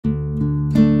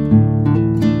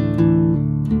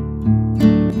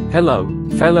Hello,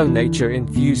 fellow nature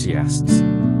enthusiasts.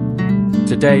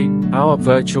 Today, our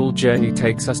virtual journey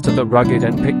takes us to the rugged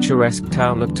and picturesque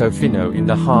town of Tofino in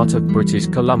the heart of British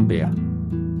Columbia,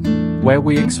 where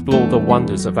we explore the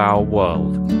wonders of our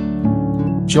world.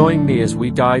 Join me as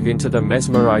we dive into the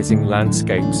mesmerizing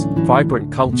landscapes, vibrant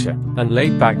culture, and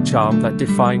laid-back charm that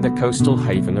define the coastal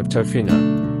haven of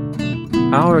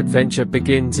Tofino. Our adventure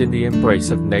begins in the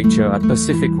embrace of nature at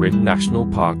Pacific Rim National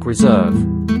Park Reserve.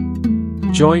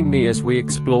 Join me as we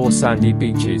explore sandy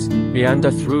beaches,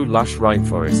 meander through lush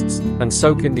rainforests, and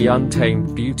soak in the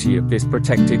untamed beauty of this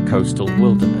protected coastal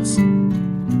wilderness.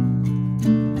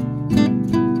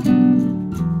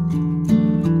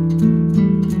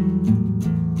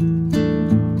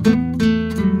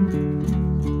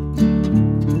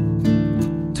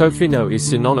 Tofino is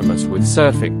synonymous with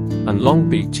surfing, and Long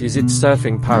Beach is its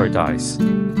surfing paradise.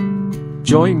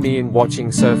 Join me in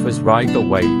watching surfers ride the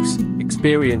waves,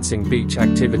 experiencing beach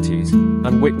activities,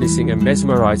 and witnessing a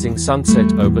mesmerizing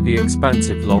sunset over the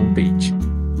expansive Long Beach.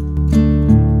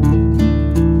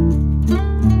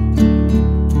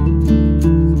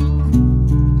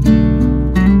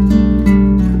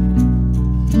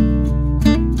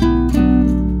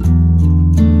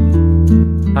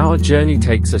 Our journey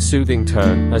takes a soothing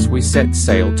turn as we set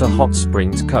sail to Hot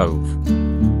Springs Cove.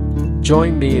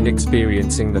 Join me in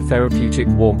experiencing the therapeutic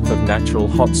warmth of natural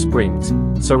hot springs,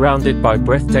 surrounded by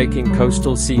breathtaking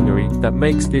coastal scenery that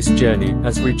makes this journey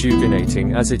as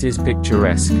rejuvenating as it is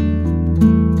picturesque.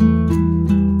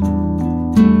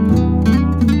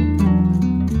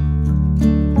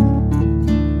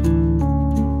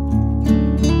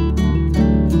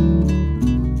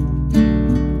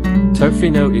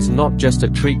 Tofino is not just a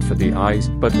treat for the eyes,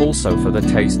 but also for the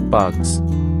taste buds.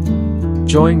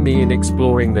 Join me in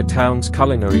exploring the town's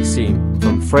culinary scene,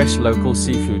 from fresh local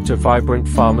seafood to vibrant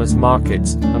farmers'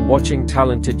 markets, and watching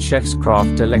talented chefs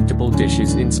craft delectable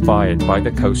dishes inspired by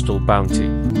the coastal bounty.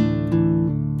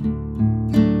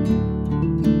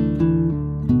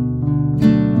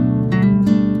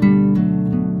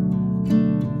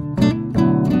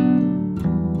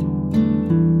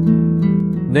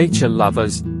 Nature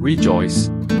lovers, rejoice!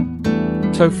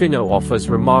 Tofino offers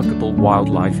remarkable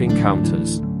wildlife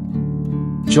encounters.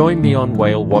 Join me on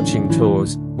whale watching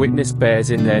tours, witness bears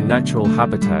in their natural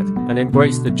habitat, and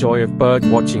embrace the joy of bird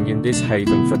watching in this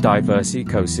haven for diverse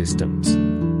ecosystems.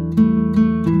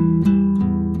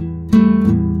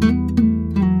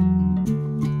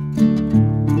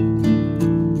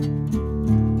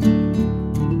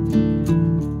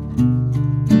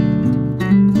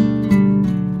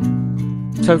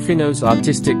 Tofino's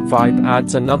artistic vibe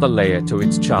adds another layer to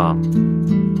its charm.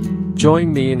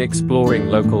 Join me in exploring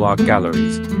local art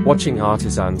galleries, watching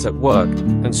artisans at work,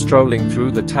 and strolling through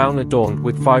the town adorned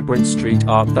with vibrant street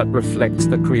art that reflects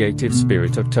the creative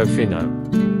spirit of Tofino.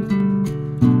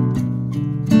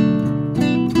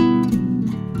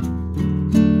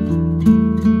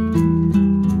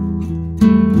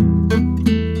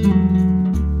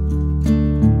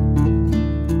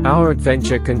 Our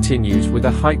adventure continues with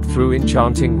a hike through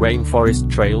enchanting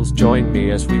rainforest trails. Join me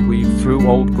as we weave through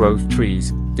old-growth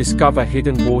trees, discover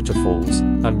hidden waterfalls,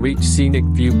 and reach scenic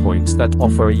viewpoints that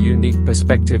offer a unique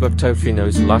perspective of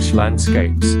Tofino's lush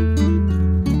landscapes.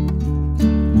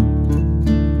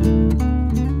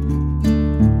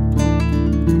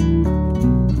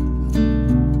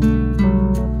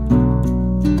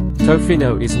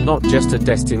 Tofino is not just a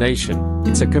destination,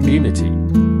 it's a community.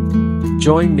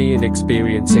 Join me in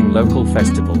experiencing local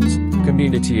festivals,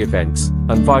 community events,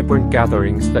 and vibrant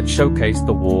gatherings that showcase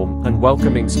the warm and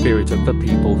welcoming spirit of the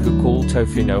people who call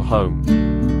Tofino home.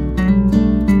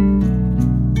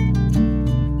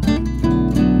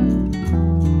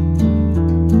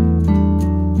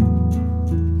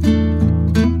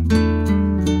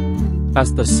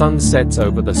 As the sun sets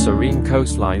over the serene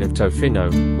coastline of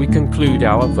Tofino, we conclude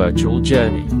our virtual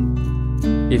journey.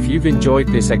 If you've enjoyed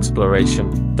this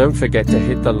exploration, don't forget to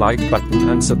hit the like button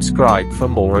and subscribe for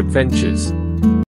more adventures.